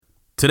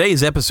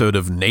Today's episode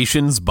of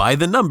Nations by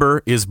the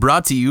Number is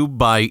brought to you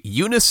by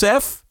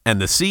UNICEF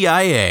and the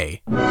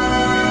CIA.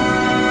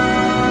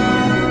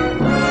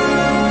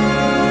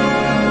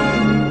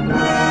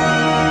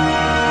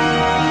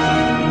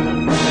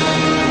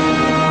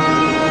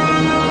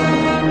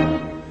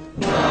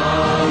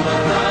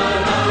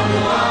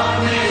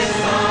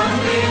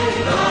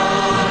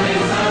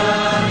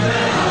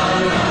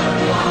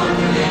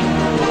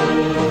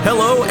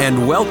 Hello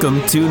and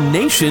welcome to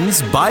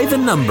Nations by the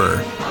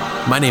Number.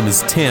 My name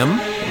is Tim.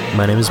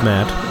 My name is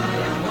Matt.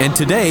 And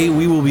today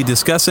we will be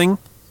discussing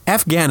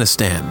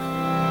Afghanistan.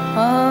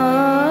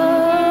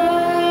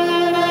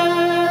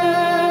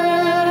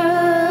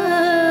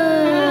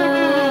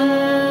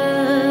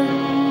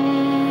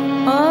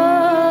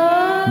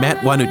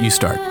 Matt, why don't you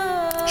start?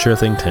 Sure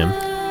thing, Tim.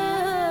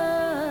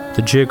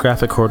 The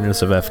geographic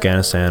coordinates of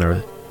Afghanistan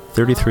are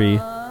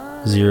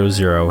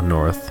 3300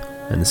 north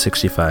and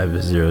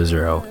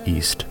 6500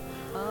 east.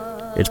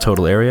 Its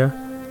total area,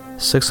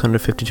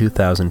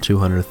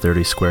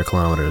 652,230 square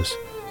kilometers.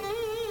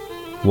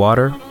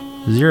 Water,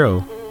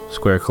 0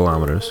 square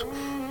kilometers.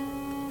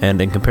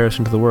 And in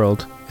comparison to the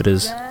world, it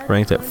is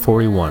ranked at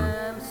 41.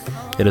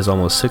 It is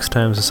almost 6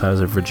 times the size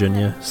of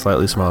Virginia,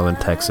 slightly smaller than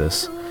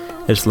Texas.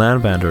 Its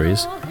land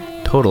boundaries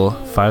total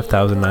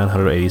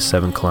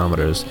 5,987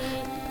 kilometers.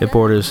 It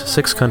borders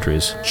 6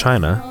 countries: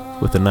 China,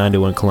 with a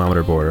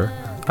 91-kilometer border,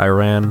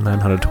 Iran,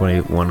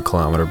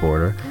 921-kilometer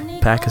border,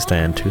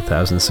 Pakistan,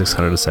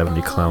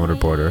 2,670-kilometer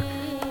border,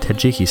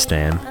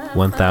 Tajikistan,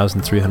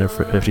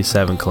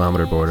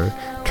 1,357-kilometer border,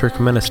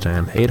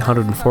 Turkmenistan,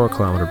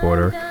 804-kilometer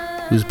border,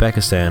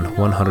 Uzbekistan,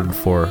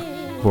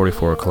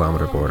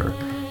 144-kilometer border.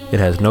 It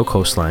has no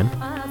coastline,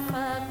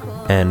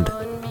 and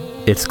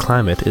its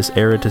climate is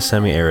arid to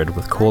semi-arid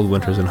with cold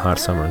winters and hot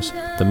summers.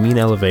 The mean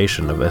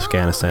elevation of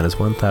Afghanistan is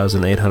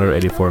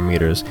 1,884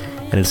 meters,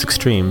 and its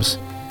extremes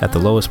at the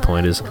lowest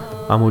point is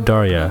Amu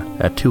Darya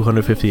at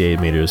 258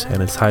 meters,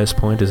 and its highest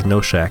point is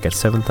Noshak at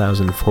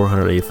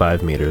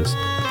 7,485 meters.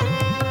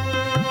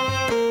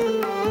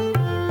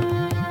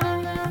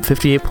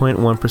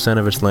 58.1%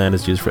 of its land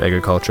is used for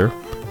agriculture,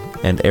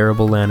 and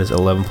arable land is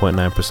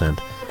 11.9%.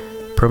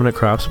 Permanent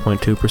crops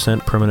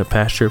 0.2%, permanent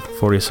pasture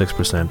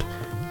 46%.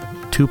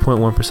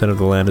 2.1% of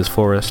the land is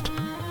forest,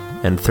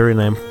 and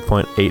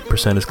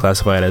 39.8% is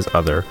classified as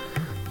other.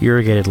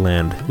 Irrigated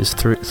land is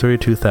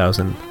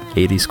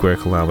 32,080 square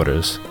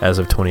kilometers as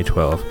of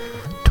 2012.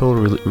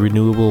 Total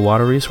renewable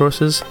water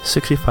resources,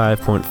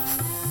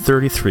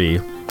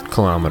 65.33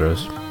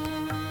 kilometers.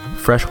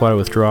 Freshwater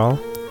withdrawal,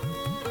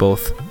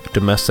 both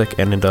domestic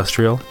and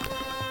industrial,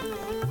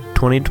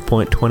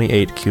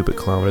 20.28 cubic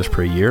kilometers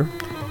per year,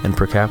 and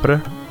per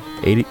capita,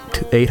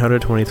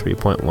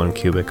 823.1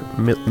 cubic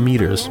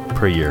meters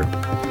per year.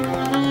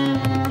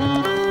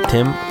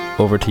 Tim,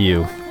 over to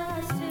you.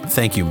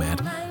 Thank you,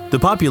 Matt. The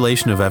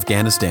population of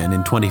Afghanistan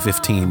in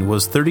 2015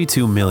 was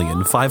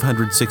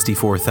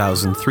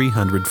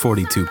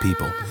 32,564,342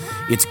 people.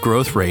 Its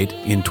growth rate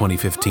in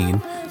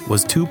 2015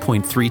 was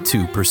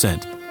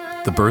 2.32%.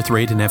 The birth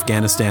rate in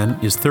Afghanistan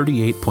is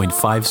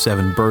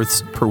 38.57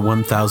 births per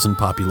 1,000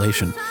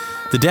 population.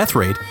 The death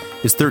rate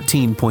is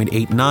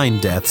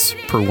 13.89 deaths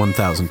per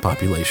 1,000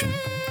 population.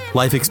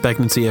 Life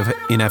expectancy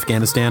in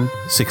Afghanistan,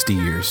 60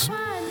 years.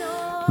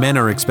 Men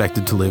are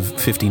expected to live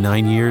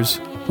 59 years,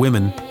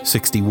 women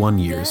 61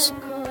 years.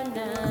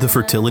 The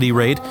fertility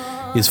rate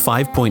is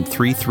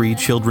 5.33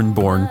 children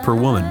born per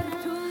woman.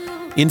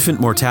 Infant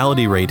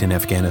mortality rate in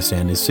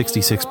Afghanistan is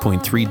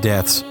 66.3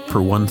 deaths per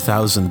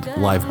 1,000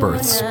 live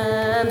births.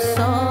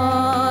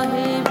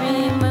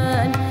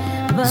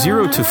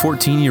 0 to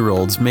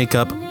 14-year-olds make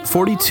up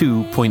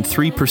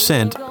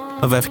 42.3%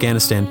 of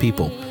Afghanistan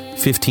people,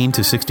 15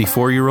 to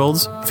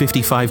 64-year-olds,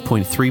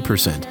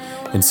 55.3%,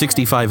 and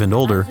 65 and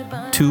older,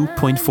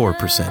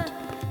 2.4%.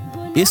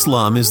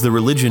 Islam is the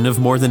religion of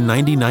more than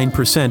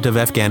 99% of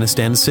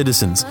Afghanistan's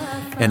citizens.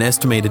 An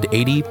estimated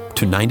 80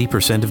 to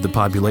 90% of the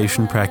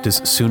population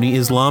practice Sunni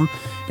Islam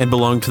and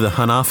belong to the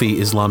Hanafi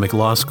Islamic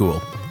Law School.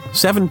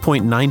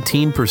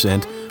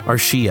 7.19% are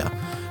Shia.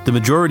 The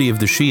majority of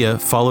the Shia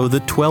follow the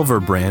Twelver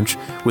branch,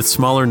 with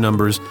smaller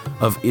numbers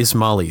of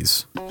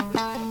Ismailis.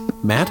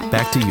 Matt,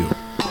 back to you.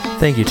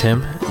 Thank you,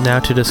 Tim. Now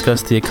to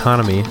discuss the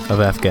economy of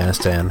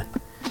Afghanistan.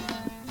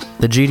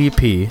 The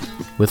GDP,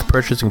 with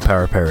purchasing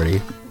power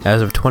parity,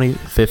 as of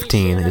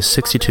 2015 is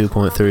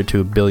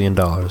 $62.32 billion.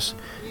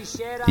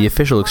 The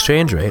official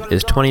exchange rate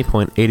is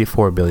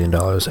 $20.84 billion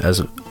as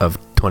of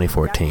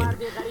 2014.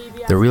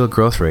 The real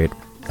growth rate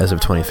as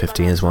of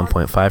 2015 is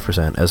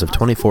 1.5%, as of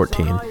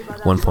 2014,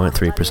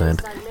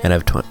 1.3%, and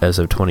as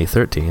of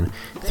 2013,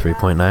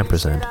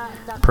 3.9%.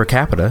 Per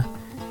capita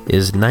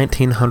is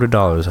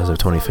 $1,900 as of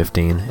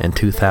 2015 and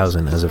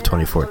 $2,000 as of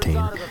 2014.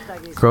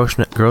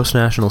 Gross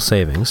national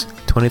savings,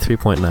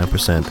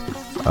 23.9%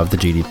 of the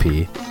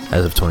GDP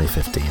as of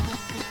 2015.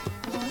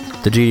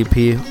 The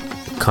GDP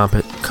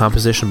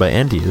composition by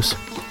end use,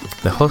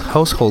 the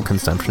household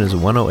consumption is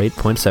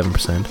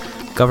 108.7%,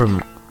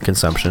 government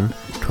consumption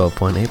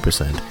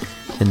 12.8%,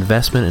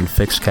 investment in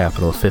fixed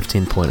capital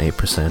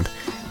 15.8%,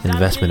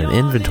 Investment in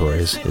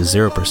inventories is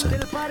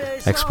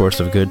 0%. Exports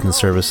of goods and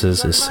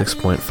services is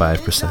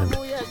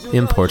 6.5%.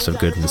 Imports of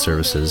goods and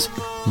services,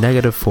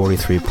 negative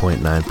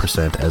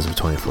 43.9% as of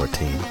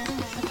 2014.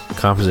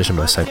 Composition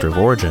by sector of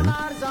origin,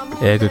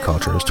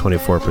 agriculture is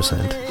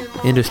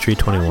 24%, industry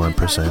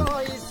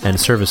 21%, and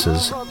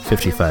services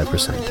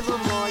 55%.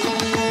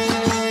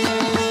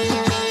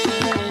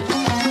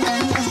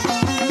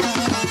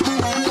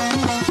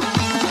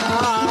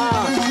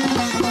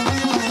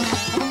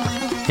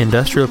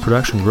 Industrial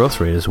production growth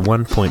rate is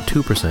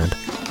 1.2%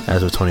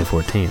 as of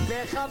 2014.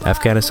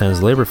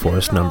 Afghanistan's labor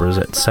force numbers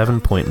at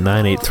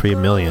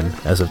 7.983 million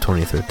as of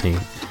 2013.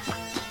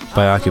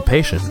 By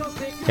occupation,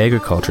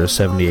 agriculture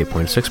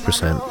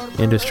 78.6%,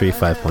 industry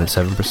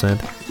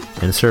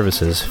 5.7%, and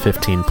services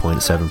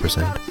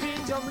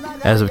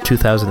 15.7%. As of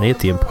 2008,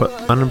 the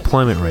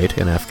unemployment rate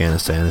in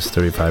Afghanistan is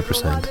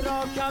 35%.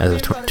 As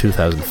of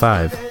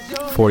 2005,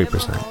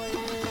 40%.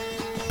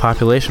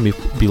 Population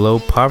below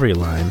poverty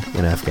line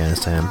in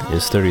Afghanistan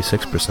is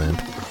 36%,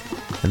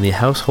 and the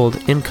household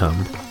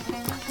income,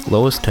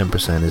 lowest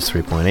 10% is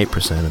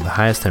 3.8%, and the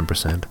highest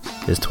 10%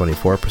 is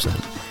 24%.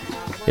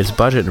 Its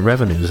budget and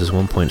revenues is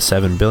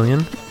 $1.7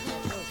 billion,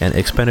 and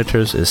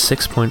expenditures is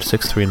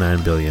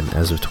 $6.639 billion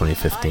as of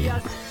 2015.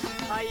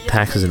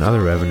 Taxes and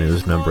other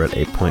revenues number at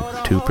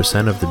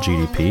 8.2% of the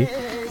GDP,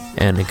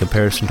 and in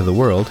comparison to the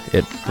world,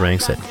 it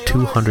ranks at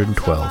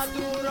 212.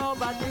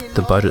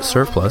 The budget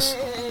surplus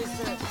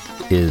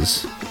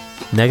is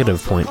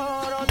negative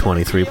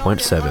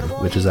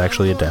 23.7, which is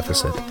actually a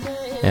deficit,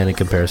 and in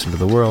comparison to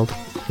the world,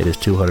 it is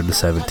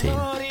 217.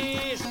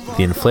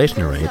 The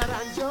inflation rate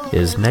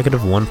is negative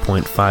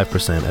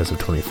 1.5% as of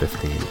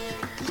 2015.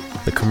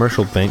 The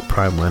commercial bank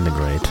prime lending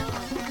rate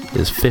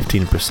is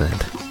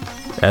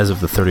 15% as of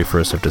the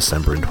 31st of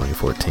December in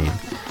 2014,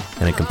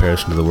 and in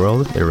comparison to the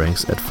world, it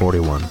ranks at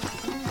 41.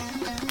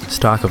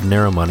 Stock of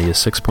narrow money is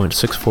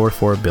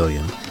 6.644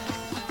 billion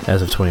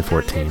as of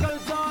 2014.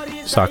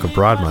 Stock of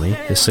broad money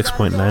is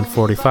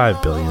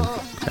 6.945 billion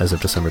as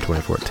of December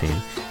 2014.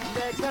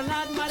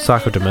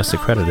 Stock of domestic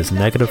credit is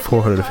negative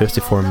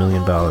 $454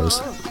 million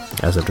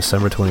as of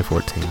December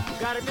 2014.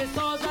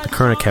 The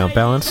current account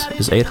balance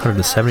is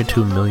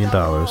 $872 million.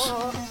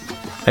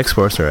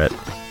 Exports are at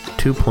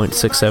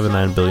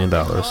 $2.679 billion,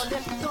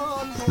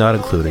 not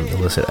including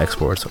illicit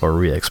exports or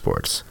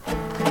re-exports.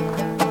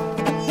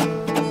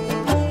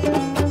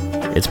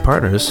 Its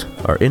partners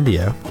are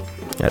India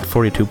at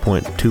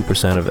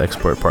 42.2% of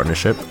export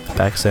partnership,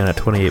 Pakistan at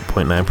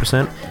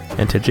 28.9%,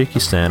 and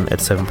Tajikistan at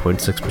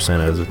 7.6%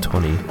 as of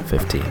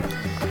 2015.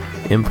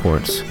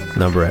 Imports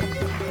number at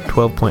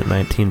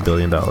 $12.19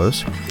 billion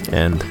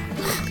and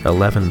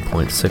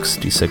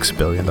 $11.66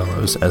 billion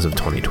as of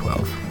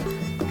 2012.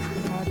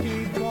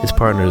 Its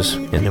partners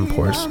in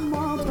imports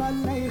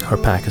are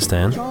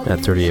Pakistan at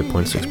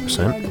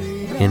 38.6%,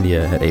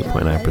 India at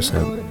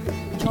 8.9%,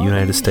 the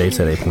United States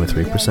at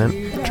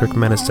 8.3%,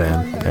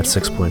 Turkmenistan at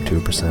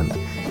 6.2%,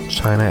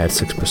 China at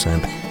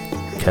 6%,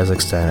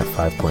 Kazakhstan at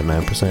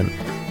 5.9%,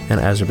 and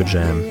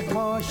Azerbaijan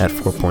at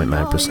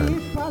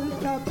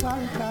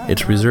 4.9%.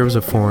 Its reserves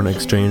of foreign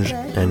exchange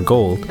and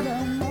gold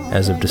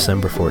as of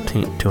December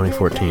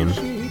 2014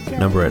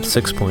 number at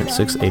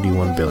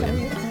 $6.681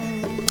 billion.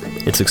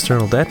 Its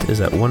external debt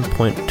is at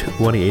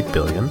 $1.28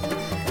 billion,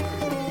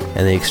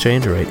 and the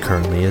exchange rate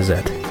currently is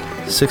at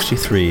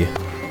 63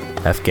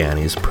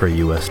 Afghanis per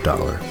US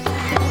dollar.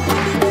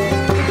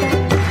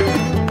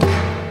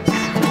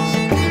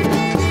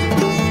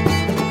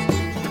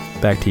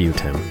 Back to you,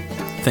 Tim.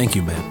 Thank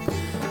you, Matt.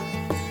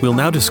 We'll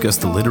now discuss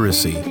the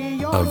literacy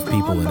of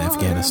people in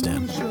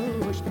Afghanistan.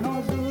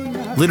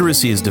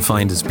 Literacy is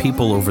defined as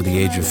people over the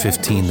age of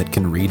 15 that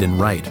can read and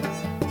write.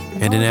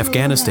 And in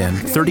Afghanistan,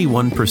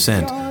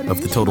 31% of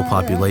the total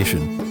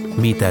population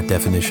meet that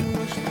definition.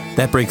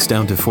 That breaks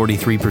down to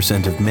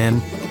 43% of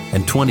men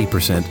and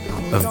 20%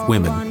 of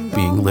women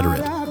being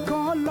literate.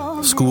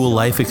 School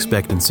life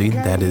expectancy,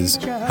 that is,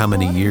 how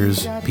many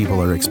years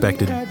people are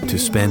expected to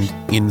spend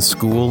in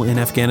school in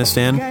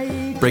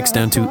Afghanistan, breaks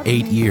down to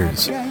 8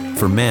 years.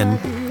 For men,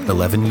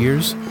 11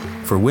 years.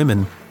 For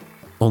women,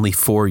 only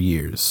 4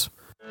 years.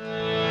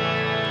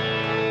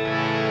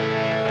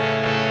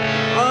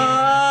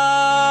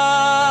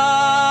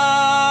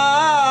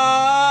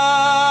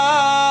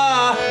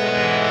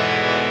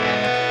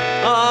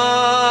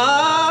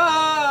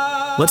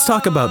 Let's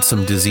talk about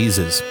some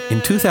diseases.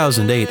 In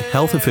 2008,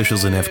 health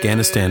officials in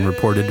Afghanistan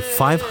reported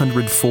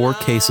 504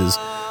 cases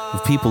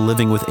of people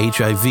living with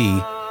HIV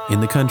in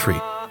the country.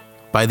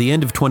 By the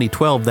end of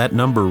 2012, that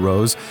number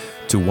rose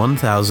to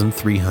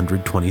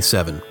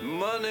 1,327.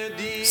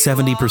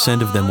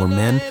 70% of them were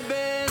men,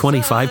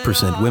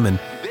 25% women,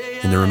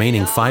 and the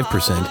remaining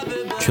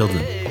 5%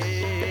 children.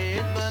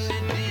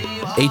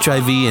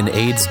 HIV and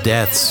AIDS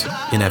deaths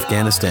in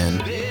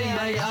Afghanistan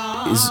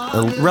is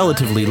a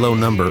relatively low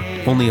number.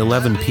 Only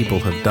 11 people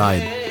have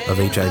died of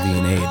HIV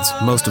and AIDS,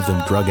 most of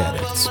them drug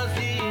addicts.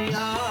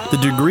 The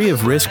degree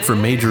of risk for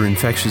major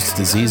infectious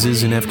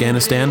diseases in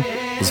Afghanistan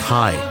is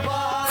high.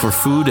 For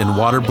food and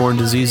waterborne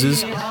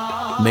diseases,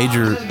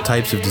 Major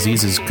types of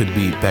diseases could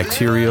be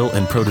bacterial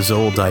and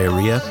protozoal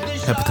diarrhea,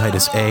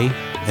 hepatitis A,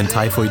 and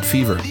typhoid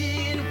fever.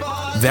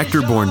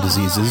 Vector-borne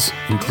diseases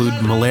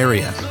include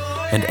malaria,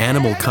 and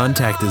animal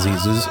contact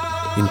diseases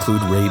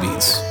include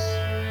rabies.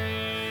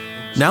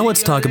 Now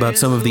let's talk about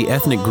some of the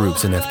ethnic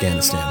groups in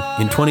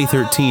Afghanistan. In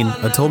 2013,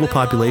 a total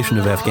population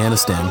of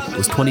Afghanistan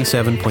was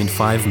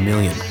 27.5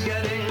 million.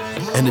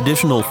 An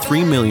additional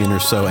 3 million or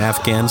so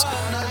Afghans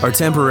are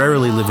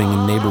temporarily living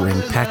in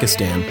neighboring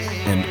Pakistan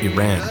and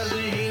Iran.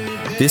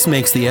 This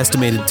makes the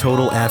estimated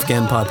total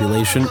Afghan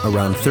population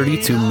around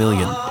 32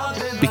 million.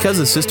 Because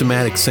a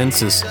systematic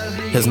census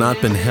has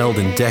not been held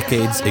in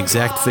decades,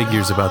 exact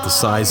figures about the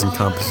size and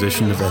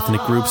composition of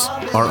ethnic groups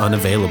are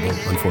unavailable,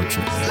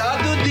 unfortunately.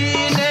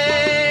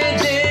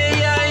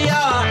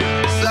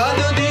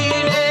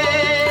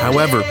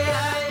 However,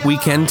 we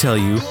can tell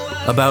you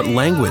about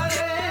language.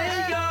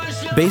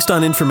 Based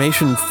on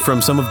information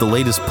from some of the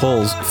latest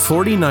polls,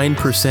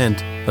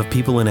 49% of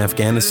people in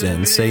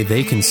Afghanistan say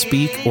they can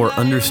speak or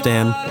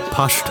understand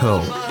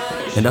Pashto,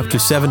 and up to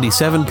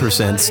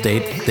 77%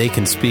 state they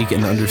can speak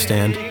and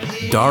understand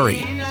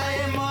Dari.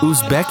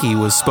 Uzbeki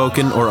was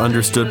spoken or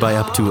understood by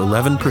up to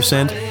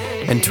 11%,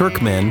 and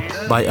Turkmen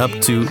by up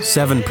to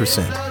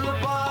 7%.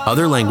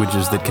 Other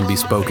languages that can be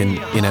spoken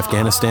in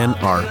Afghanistan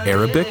are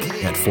Arabic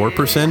at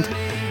 4%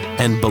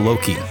 and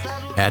Balochi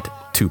at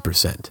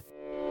 2%.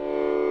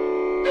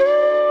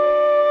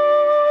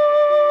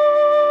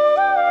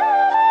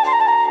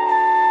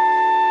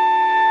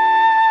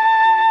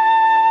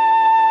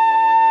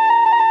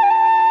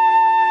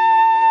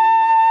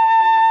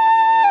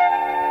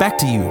 Back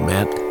to you,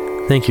 Matt.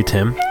 Thank you,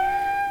 Tim.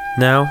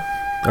 Now,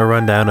 a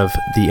rundown of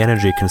the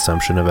energy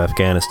consumption of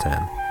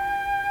Afghanistan.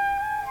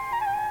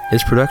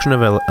 Its production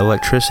of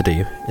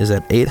electricity is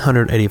at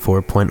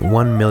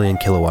 884.1 million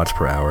kilowatts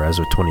per hour as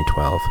of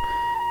 2012.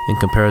 In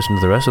comparison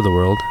to the rest of the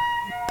world,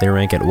 they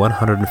rank at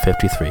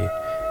 153.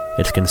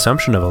 Its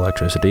consumption of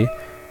electricity,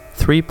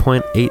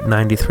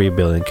 3.893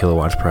 billion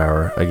kilowatts per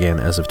hour, again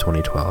as of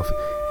 2012.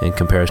 In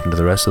comparison to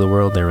the rest of the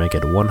world, they rank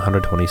at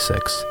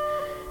 126.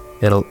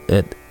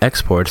 It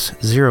exports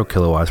 0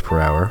 kilowatts per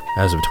hour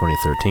as of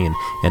 2013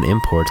 and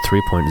imports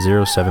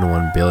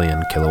 3.071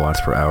 billion kilowatts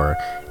per hour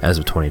as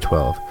of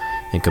 2012.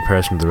 In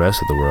comparison to the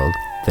rest of the world,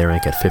 they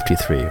rank at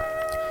 53.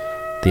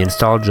 The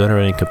installed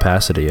generating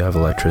capacity of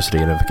electricity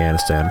in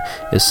Afghanistan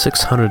is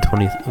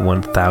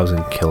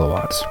 621,000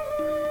 kilowatts.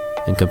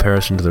 In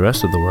comparison to the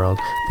rest of the world,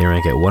 they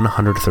rank at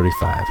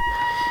 135.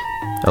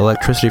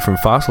 Electricity from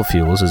fossil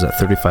fuels is at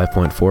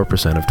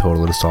 35.4% of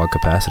total installed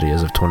capacity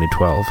as of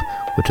 2012,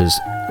 which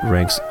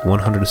ranks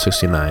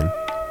 169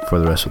 for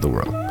the rest of the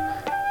world.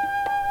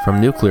 From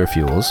nuclear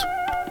fuels,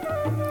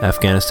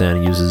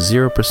 Afghanistan uses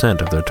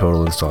 0% of their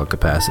total installed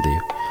capacity,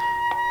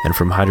 and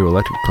from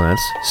hydroelectric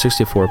plants,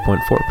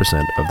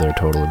 64.4% of their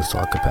total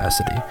installed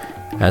capacity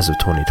as of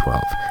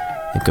 2012.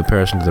 In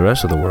comparison to the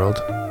rest of the world,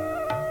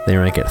 they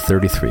rank at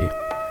 33.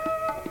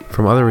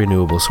 From other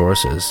renewable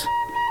sources,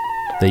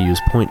 they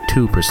use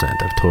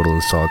 0.2% of total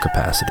installed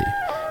capacity,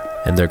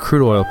 and their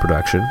crude oil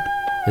production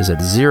is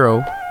at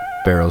 0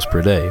 barrels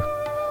per day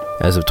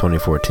as of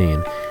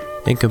 2014.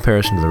 In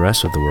comparison to the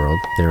rest of the world,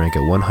 they rank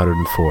at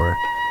 104.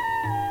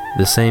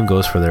 The same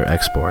goes for their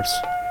exports.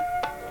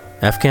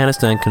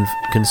 Afghanistan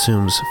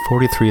consumes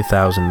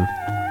 43,000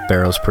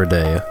 barrels per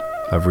day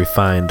of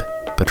refined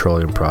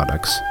petroleum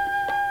products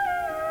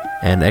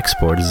and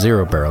exports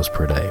 0 barrels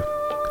per day.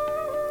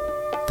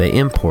 They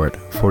import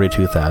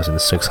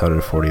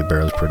 42,640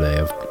 barrels per day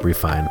of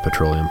refined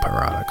petroleum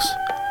products.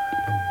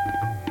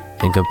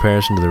 In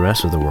comparison to the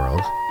rest of the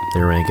world,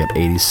 they rank at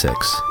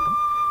 86.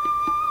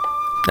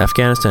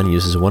 Afghanistan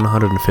uses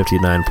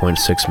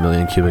 159.6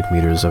 million cubic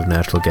meters of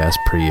natural gas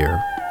per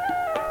year,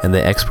 and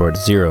they export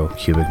 0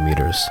 cubic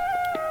meters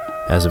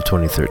as of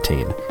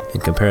 2013.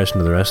 In comparison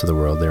to the rest of the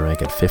world, they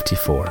rank at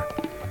 54.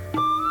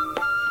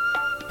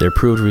 Their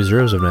proved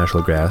reserves of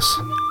natural gas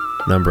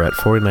number at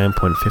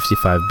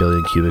 49.55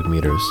 billion cubic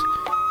meters,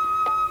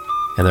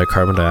 and their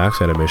carbon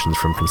dioxide emissions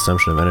from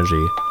consumption of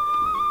energy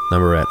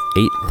number at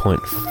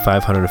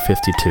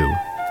 8.552.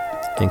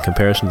 In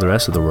comparison to the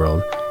rest of the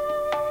world,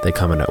 they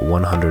come in at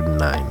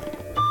 109.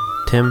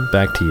 Tim,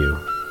 back to you.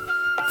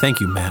 Thank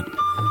you, Matt.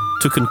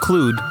 To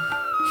conclude,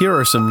 here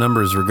are some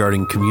numbers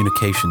regarding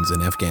communications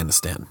in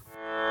Afghanistan.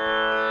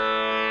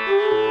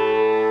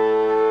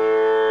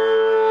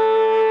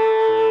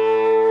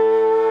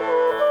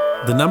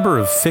 The number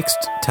of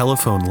fixed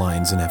telephone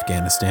lines in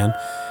Afghanistan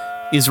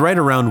is right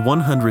around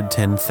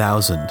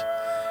 110,000.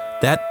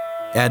 That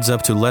adds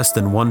up to less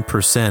than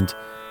 1%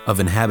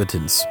 of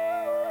inhabitants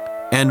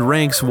and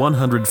ranks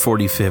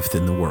 145th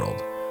in the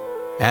world.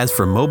 As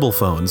for mobile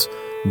phones,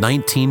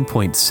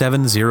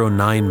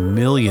 19.709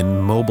 million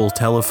mobile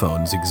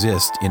telephones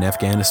exist in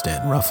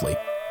Afghanistan, roughly.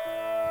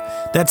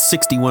 That's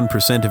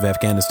 61% of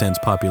Afghanistan's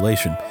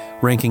population,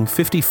 ranking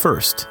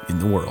 51st in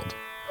the world.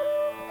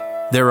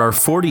 There are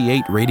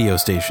 48 radio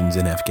stations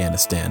in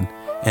Afghanistan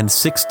and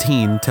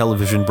 16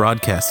 television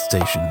broadcast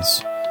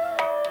stations.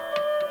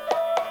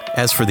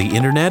 As for the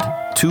internet,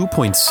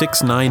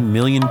 2.69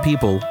 million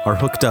people are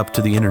hooked up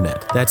to the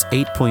internet. That's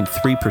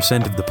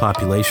 8.3% of the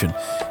population.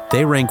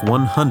 They rank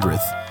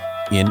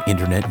 100th in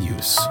internet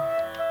use.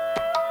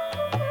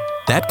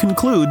 That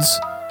concludes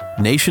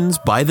Nations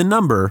by the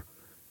Number,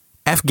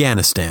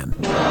 Afghanistan.